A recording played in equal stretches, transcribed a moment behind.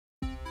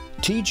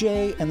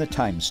TJ and the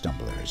Time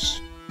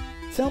Stumblers.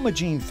 Thelma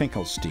Jean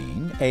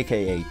Finkelstein,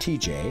 aka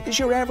TJ, is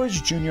your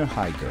average junior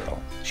high girl.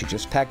 She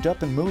just packed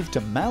up and moved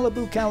to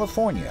Malibu,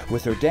 California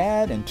with her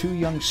dad and 2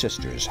 young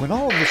sisters. When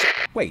all of this...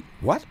 Wait,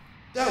 what?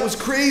 That was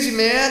crazy,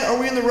 man. Are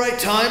we in the right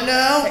time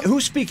now? Hey,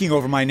 who's speaking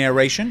over my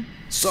narration?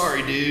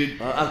 Sorry, dude.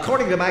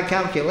 According to my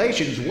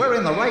calculations, we're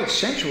in the right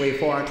century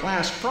for our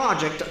class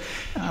project.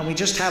 We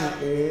just have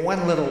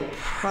one little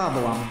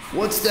problem.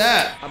 What's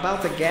that?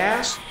 About the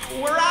gas?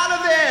 We're out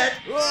of it!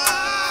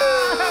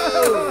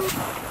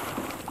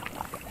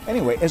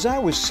 Anyway, as I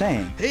was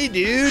saying... Hey,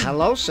 dude.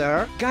 Hello,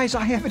 sir. Guys,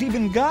 I haven't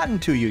even gotten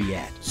to you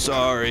yet.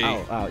 Sorry.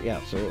 Yeah,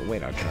 so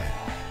wait, okay.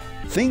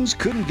 Things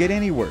couldn't get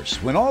any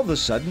worse when all of a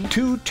sudden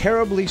 2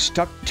 terribly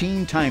stuck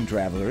teen time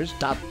travelers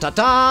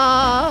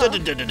Ta-ta-ta!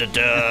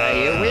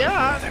 Here we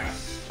are.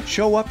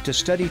 show up to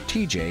study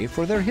TJ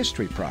for their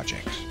history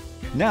project.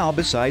 Now,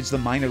 besides the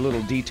minor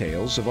little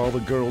details of all the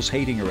girls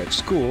hating her at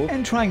school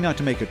and trying not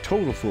to make a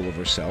total fool of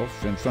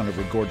herself in front of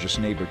her gorgeous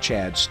neighbor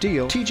Chad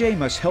Steele, TJ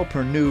must help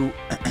her new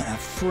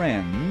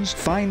friends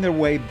find their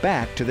way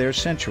back to their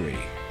century,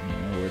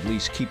 or at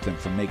least keep them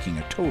from making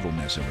a total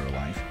mess of her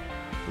life.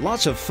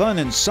 Lots of fun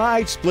and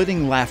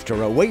side-splitting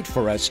laughter await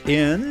for us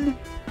in...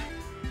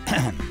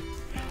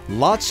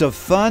 Lots of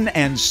fun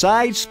and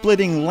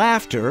side-splitting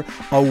laughter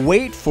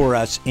await for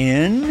us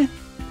in...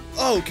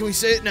 Oh, can we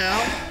say it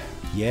now?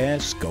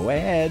 Yes, go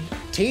ahead.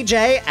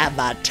 TJ and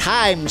the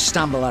Time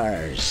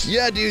Stumblers.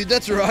 Yeah, dude,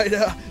 that's right.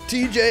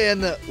 TJ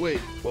and the... Wait,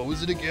 what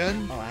was it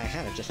again? Oh, I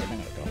had it just a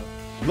minute ago.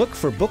 Look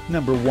for book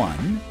number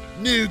 1...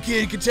 New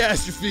Kid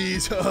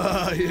Catastrophes.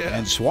 Yeah.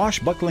 and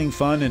swashbuckling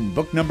fun in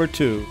book number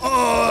 2...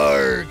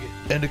 Arg!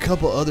 And a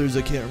couple others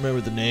I can't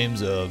remember the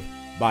names of.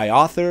 by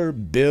author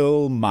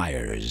Bill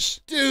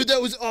Myers. Dude,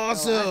 that was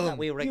awesome.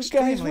 We were You guys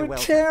extremely were well.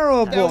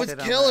 terrible. That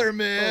was killer,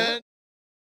 man.